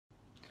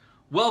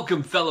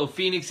Welcome, fellow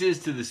Phoenixes,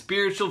 to the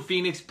Spiritual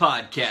Phoenix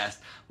Podcast,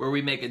 where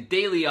we make a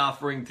daily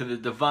offering to the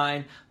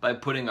divine by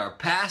putting our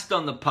past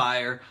on the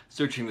pyre,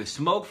 searching the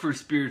smoke for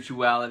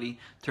spirituality,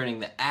 turning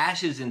the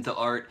ashes into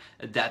art,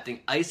 adapting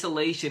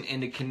isolation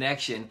into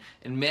connection,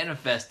 and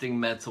manifesting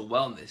mental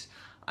wellness.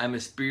 I'm a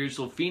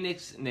spiritual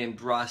phoenix named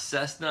Ross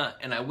Cessna,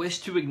 and I wish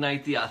to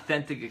ignite the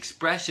authentic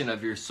expression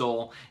of your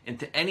soul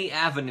into any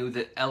avenue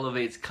that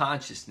elevates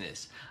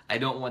consciousness. I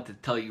don't want to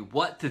tell you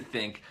what to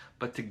think,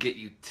 but to get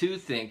you to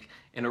think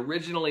and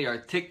originally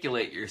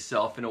articulate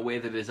yourself in a way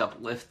that is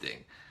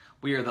uplifting.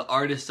 We are the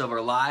artists of our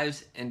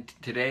lives, and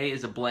today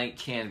is a blank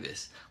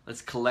canvas.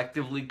 Let's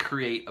collectively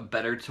create a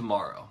better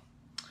tomorrow.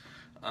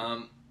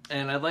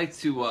 And I'd like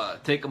to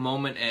take a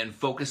moment and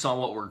focus on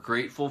what we're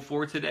grateful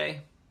for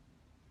today.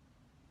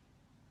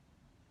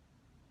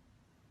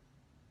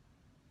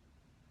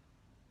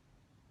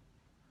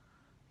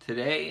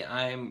 Today,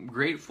 I'm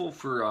grateful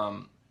for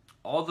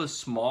all the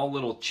small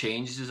little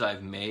changes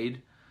I've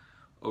made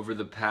over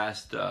the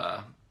past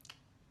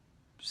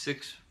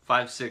 6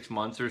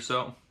 months or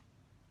so,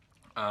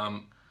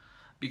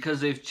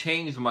 because they've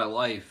changed my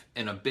life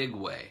in a big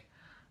way.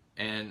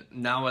 And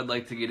now I'd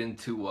like to get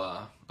into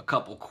a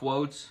couple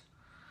quotes.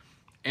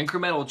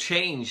 Incremental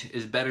change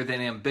is better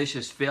than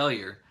ambitious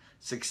failure.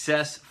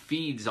 Success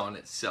feeds on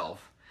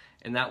itself.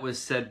 And that was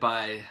said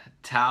by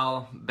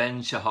Tal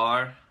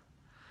Ben-Shahar.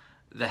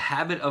 The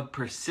habit of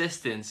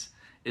persistence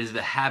is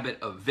the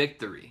habit of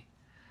victory.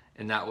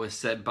 And that was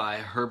said by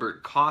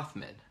Herbert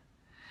Kaufman.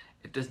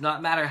 It does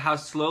not matter how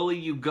slowly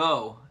you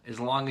go as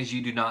long as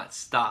you do not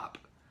stop.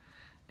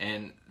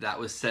 And that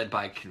was said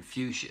by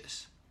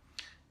Confucius.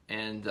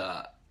 And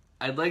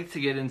I'd like to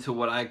get into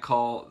what I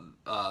call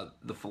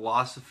the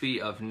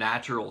philosophy of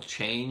natural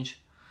change,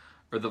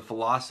 or the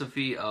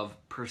philosophy of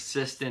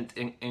persistent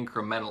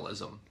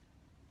incrementalism.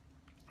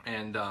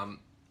 And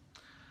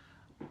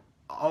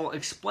I'll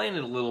explain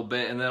it a little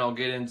bit, and then I'll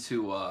get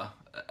into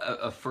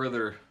a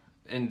further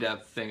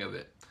in-depth thing of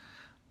it.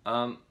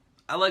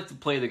 I like to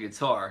play the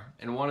guitar,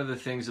 and one of the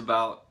things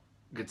about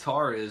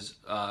guitar is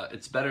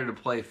it's better to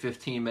play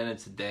 15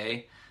 minutes a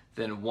day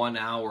than 1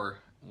 hour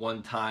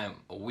one time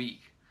a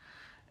week.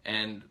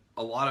 And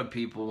a lot of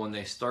people, when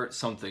they start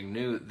something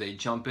new, they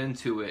jump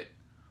into it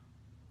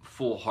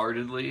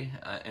full-heartedly,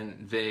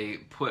 and they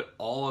put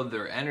all of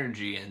their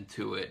energy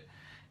into it,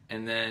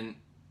 and then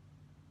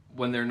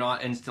when they're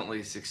not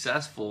instantly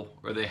successful,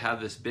 or they have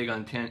this big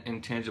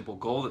intangible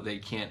goal that they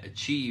can't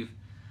achieve,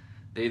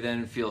 they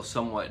then feel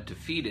somewhat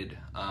defeated.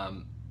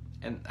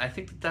 And I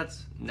think that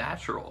that's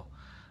natural.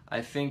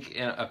 I think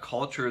in a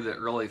culture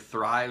that really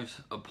thrives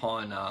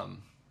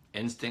upon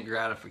instant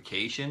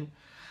gratification,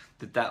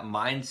 that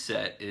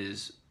mindset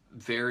is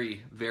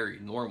very, very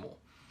normal.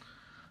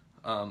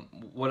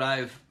 What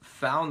I've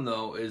found,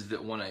 though, is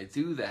that when I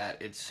do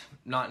that, it's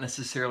not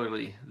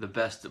necessarily the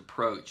best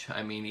approach.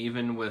 I mean,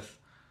 even with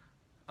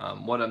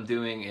what I'm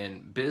doing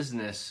in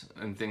business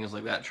and things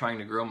like that, trying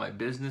to grow my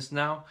business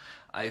now,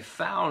 I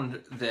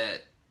found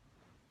that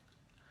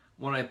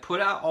when I put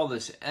out all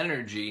this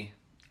energy,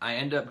 I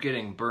end up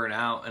getting burnt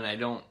out, and I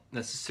don't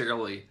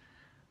necessarily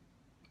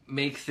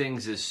make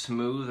things as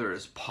smooth or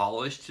as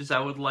polished as I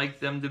would like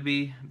them to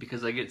be,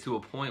 because I get to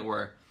a point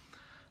where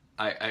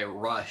I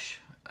rush,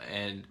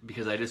 and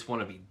because I just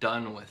want to be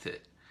done with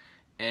it.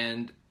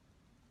 And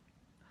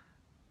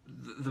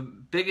the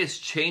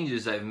biggest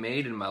changes I've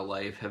made in my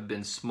life have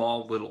been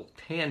small, little,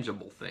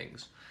 tangible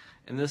things.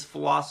 And this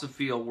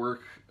philosophy will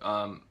work.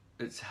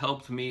 It's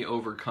helped me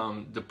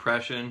overcome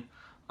depression.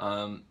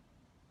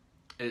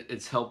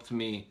 It's helped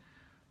me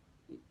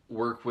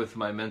work with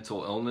my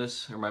mental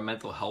illness, or my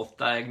mental health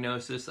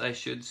diagnosis, I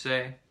should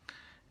say.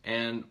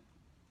 And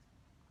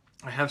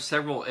I have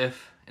several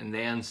if and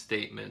then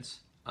statements.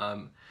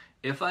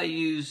 If I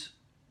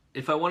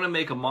want to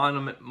make a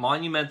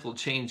monumental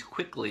change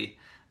quickly,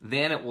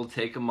 then it will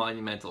take a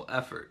monumental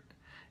effort.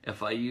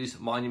 If I use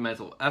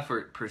monumental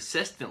effort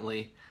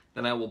persistently,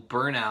 then I will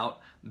burn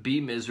out,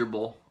 be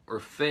miserable, or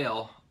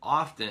fail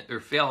often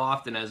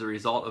as a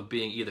result of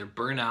being either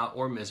burnt out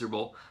or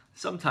miserable,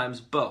 sometimes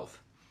both.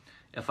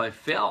 If I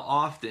fail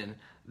often,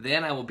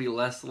 then I will be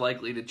less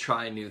likely to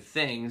try new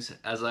things,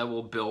 as I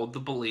will build the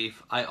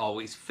belief I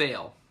always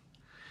fail.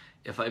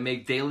 If I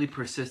make daily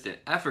persistent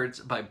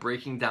efforts by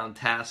breaking down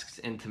tasks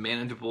into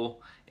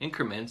manageable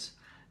increments,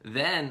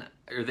 then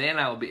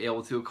I will be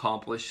able to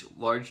accomplish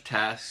large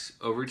tasks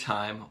over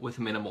time with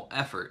minimal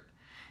effort.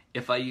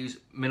 If I use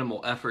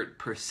minimal effort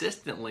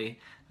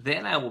persistently,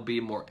 then I will be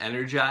more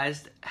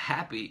energized,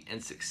 happy,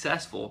 and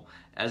successful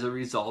as a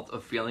result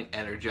of feeling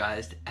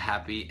energized,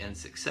 happy, and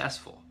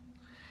successful.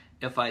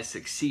 If I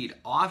succeed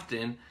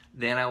often,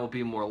 then I will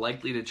be more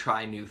likely to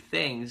try new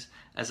things,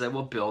 as I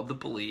will build the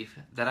belief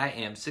that I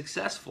am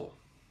successful.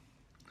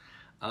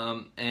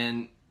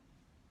 And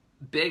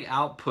big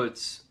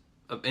outputs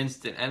of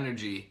instant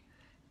energy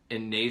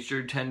in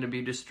nature tend to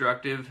be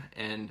destructive,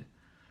 and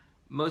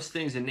most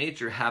things in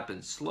nature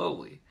happen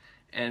slowly.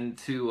 And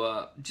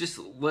to just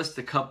list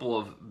a couple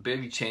of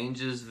big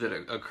changes that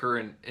occur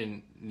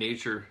in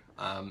nature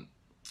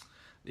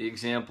The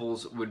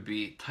examples would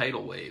be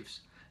tidal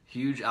waves,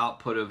 huge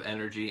output of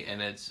energy,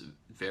 and it's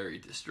very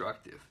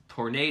destructive.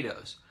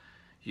 Tornadoes,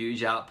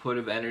 huge output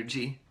of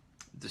energy,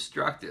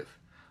 destructive.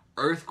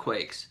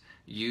 Earthquakes,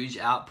 huge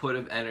output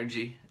of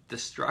energy,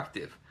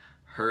 destructive.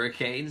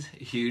 Hurricanes,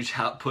 huge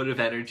output of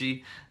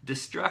energy,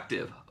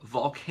 destructive.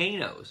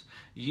 Volcanoes,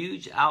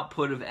 huge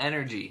output of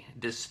energy,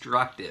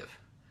 destructive.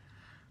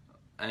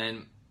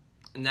 And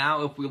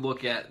now if we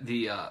look at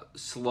the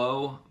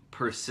slow,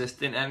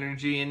 persistent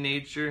energy in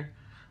nature,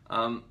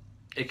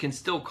 it can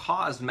still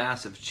cause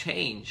massive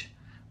change,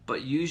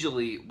 but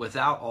usually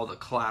without all the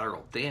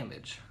collateral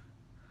damage.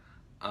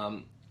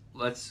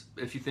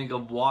 If you think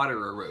of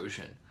water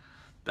erosion,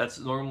 that's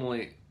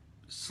normally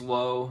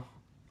slow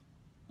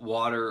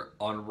water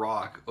on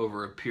rock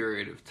over a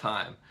period of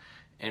time.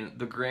 And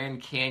the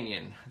Grand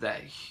Canyon,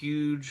 that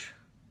huge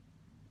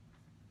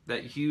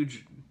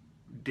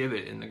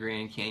divot in the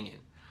Grand Canyon,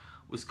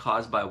 was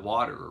caused by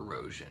water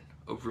erosion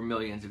over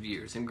millions of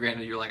years. And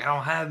granted, you're like, I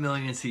don't have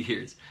millions of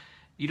years.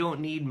 You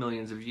don't need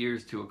millions of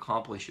years to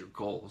accomplish your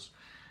goals.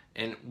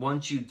 And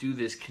once you do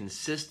this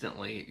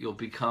consistently, you'll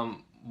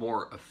become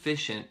more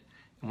efficient.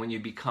 And when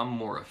you become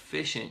more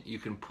efficient, you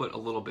can put a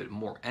little bit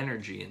more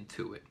energy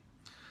into it.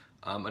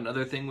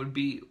 Another thing would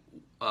be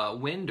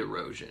wind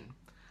erosion.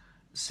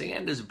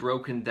 Sand is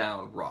broken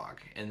down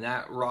rock, and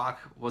that rock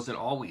wasn't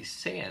always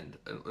sand.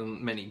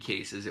 In many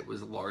cases, it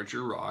was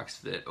larger rocks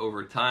that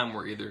over time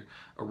were either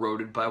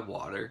eroded by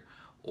water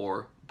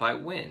or by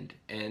wind.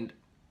 And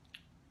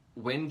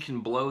wind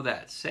can blow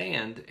that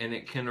sand, and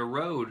it can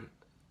erode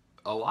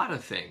a lot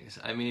of things.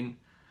 I mean,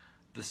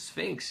 the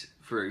Sphinx,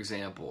 for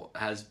example,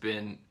 has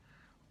been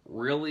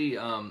really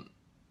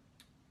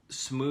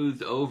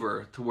smoothed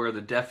over to where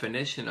the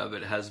definition of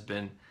it has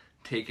been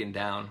taken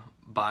down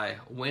by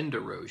wind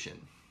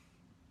erosion.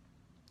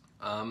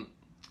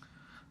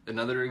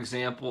 Another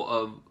example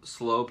of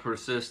slow,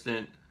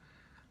 persistent,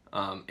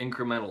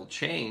 incremental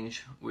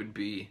change would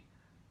be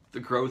the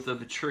growth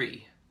of a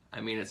tree.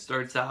 I mean, it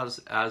starts out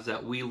as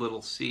that wee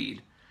little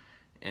seed,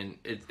 and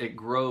it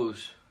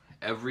grows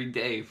every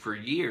day for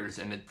years,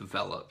 and it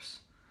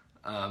develops.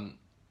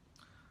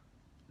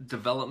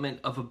 Development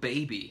of a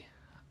baby.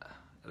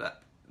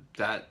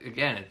 That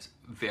again, it's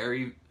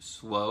very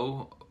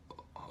slow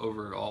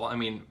overall. I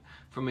mean,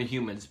 from a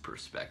human's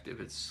perspective,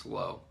 it's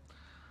slow,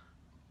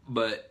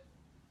 but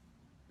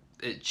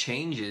it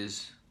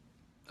changes.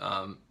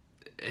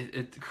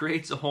 It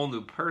creates a whole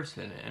new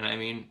person, and I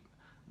mean,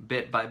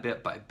 bit by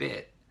bit by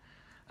bit.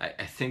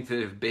 I think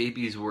that if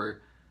babies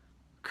were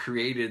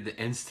created the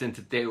instant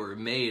that they were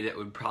made, it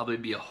would probably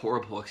be a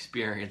horrible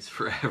experience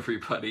for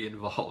everybody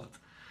involved.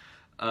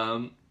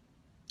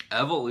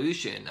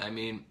 Evolution, I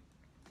mean,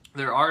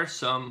 there are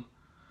some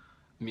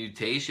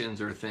mutations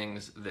or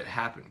things that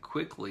happen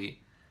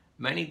quickly.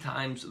 Many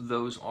times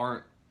those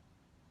aren't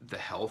the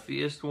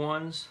healthiest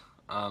ones.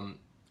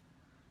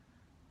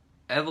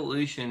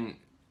 Evolution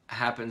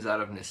happens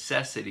out of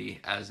necessity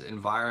as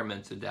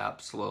environments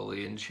adapt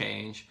slowly and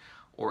change,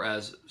 or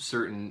as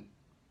certain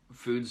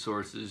food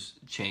sources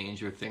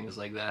change or things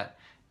like that.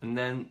 And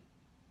then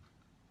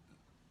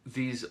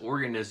these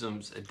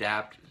organisms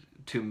adapt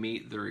to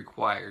meet the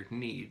required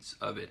needs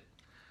of it.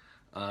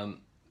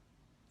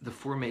 The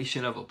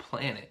formation of a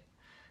planet.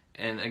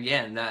 And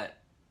again, that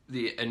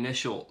the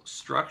initial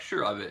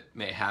structure of it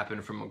may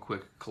happen from a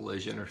quick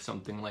collision or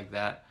something like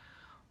that,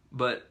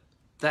 but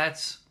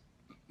that's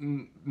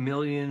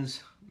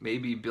millions,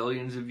 maybe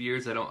billions of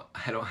years. I don't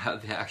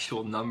have the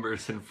actual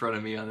numbers in front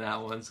of me on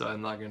that one, so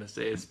I'm not going to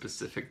say a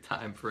specific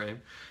time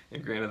frame.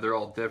 And granted, they're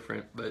all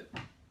different, but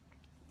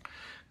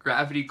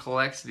gravity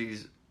collects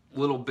these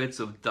little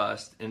bits of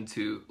dust,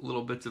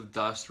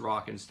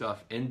 rock and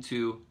stuff,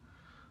 into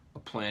a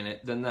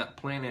planet. Then that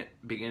planet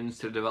begins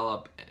to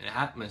develop an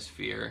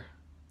atmosphere.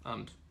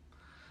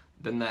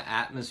 Then that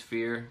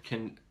atmosphere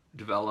can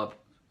develop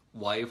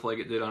life like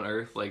it did on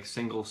Earth, like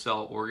single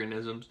cell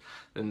organisms.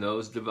 Then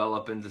those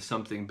develop into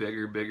something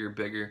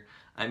bigger.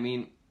 I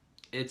mean,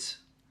 it's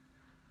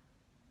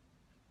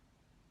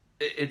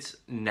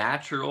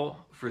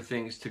natural for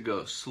things to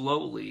go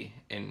slowly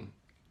and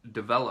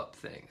develop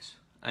things.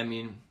 I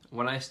mean,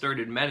 when I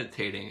started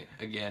meditating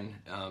again,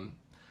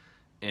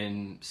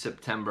 in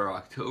September,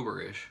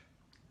 October-ish,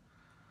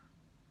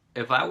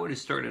 if I would have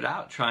started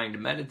out trying to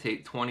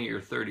meditate 20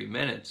 or 30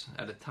 minutes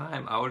at a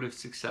time, I would have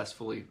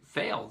successfully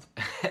failed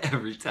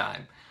every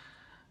time.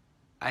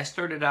 I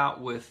started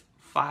out with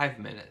 5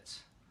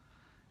 minutes,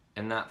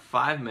 and that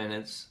 5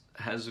 minutes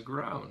has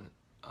grown.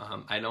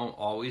 I don't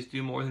always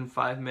do more than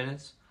 5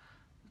 minutes.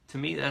 To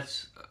me,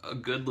 that's a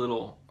good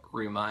little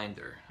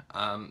reminder.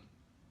 I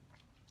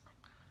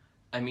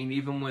mean,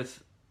 even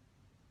with,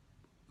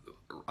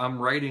 I'm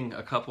writing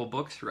a couple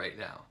books right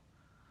now.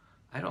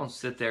 I don't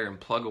sit there and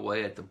plug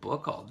away at the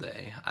book all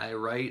day. I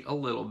write a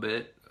little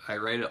bit. I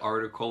write an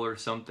article or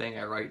something.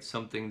 I write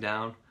something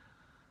down.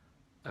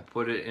 I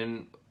put it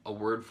in a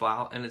Word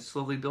file, and it's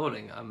slowly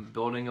building. I'm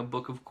building a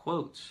book of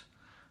quotes.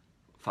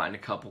 Find a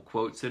couple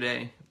quotes a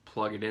day,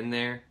 plug it in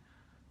there.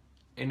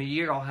 In a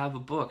year, I'll have a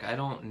book. I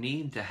don't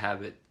need to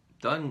have it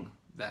done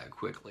that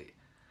quickly.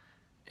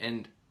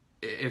 And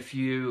if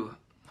you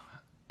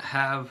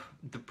have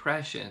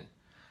depression,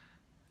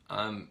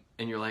 and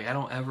you're like, I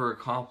don't ever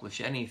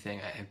accomplish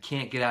anything, I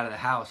can't get out of the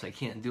house, I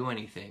can't do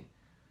anything.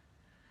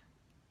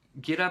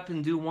 Get up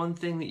and do one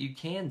thing that you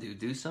can do.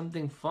 Do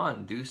something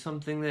fun. Do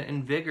something that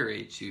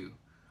invigorates you.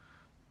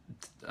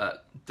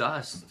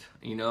 Dust,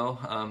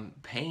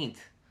 paint.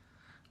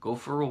 Go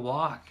for a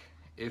walk.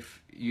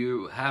 If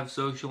you have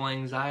social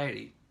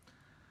anxiety,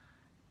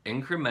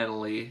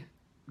 incrementally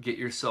get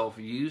yourself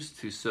used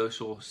to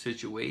social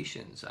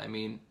situations. I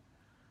mean,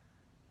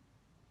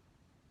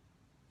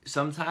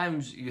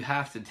 sometimes you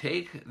have to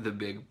take the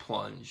big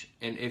plunge,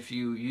 and if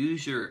you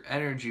use your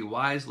energy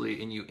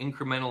wisely and you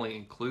incrementally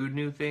include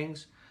new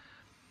things,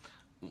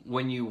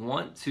 when you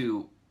want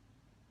to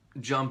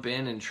jump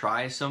in and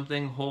try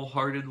something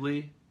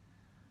wholeheartedly,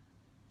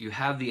 you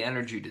have the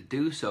energy to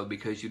do so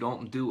because you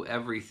don't do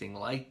everything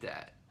like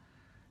that.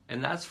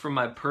 And that's from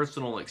my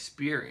personal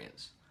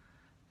experience.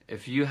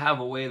 If you have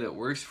a way that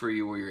works for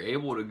you where you're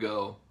able to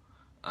go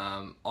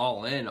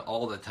all in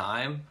all the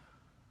time,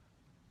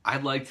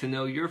 I'd like to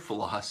know your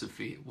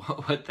philosophy,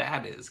 what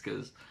that is,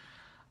 because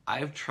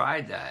I've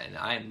tried that and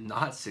I am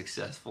not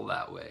successful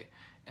that way.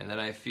 And then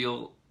I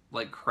feel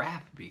like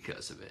crap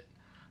because of it.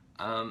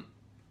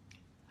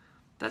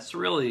 That's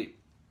really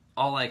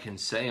all I can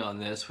say on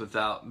this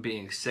without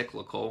being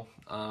cyclical.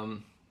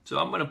 So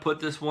I'm going to put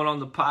this one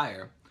on the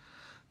pyre.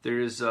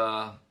 There's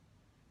a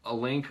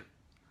link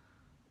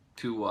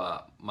to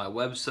my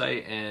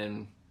website,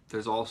 and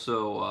there's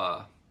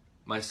also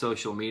my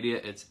social media.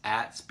 It's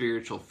at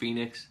Spiritual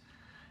Phoenix,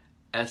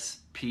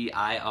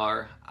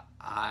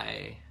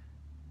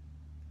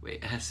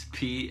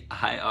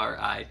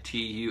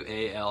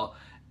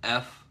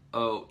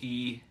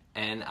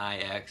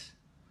 SPIRITUALFOENIX.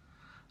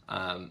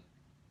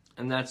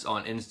 And that's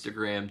on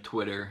Instagram,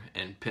 Twitter,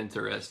 and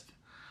Pinterest.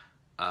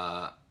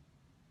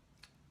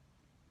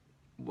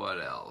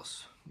 What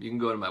else? You can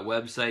go to my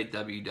website,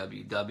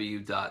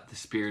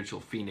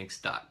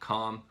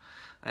 www.thespiritualphoenix.com.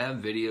 I have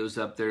videos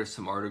up there,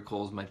 some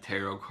articles, my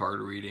tarot card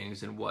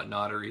readings, and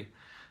whatnottery.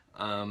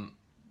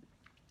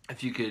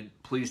 If you could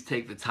please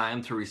take the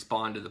time to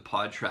respond to the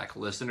PodTrack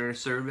listener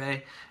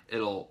survey,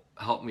 it'll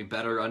help me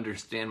better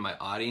understand my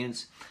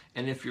audience.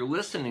 And if you're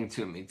listening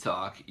to me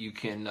talk, you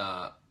can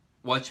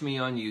watch me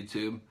on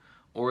YouTube,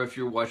 or if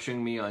you're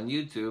watching me on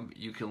YouTube,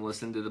 you can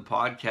listen to the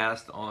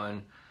podcast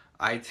on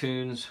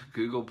iTunes,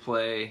 Google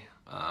Play,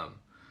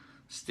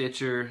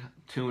 Stitcher,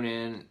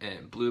 TuneIn,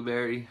 and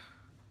Blubrry.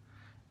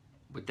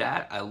 With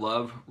that, I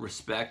love,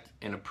 respect,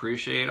 and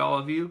appreciate all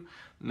of you.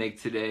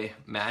 Make today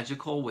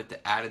magical with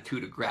the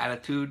attitude of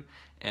gratitude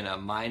and a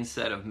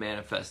mindset of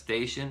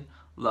manifestation.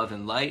 Love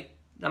and light.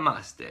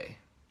 Namaste.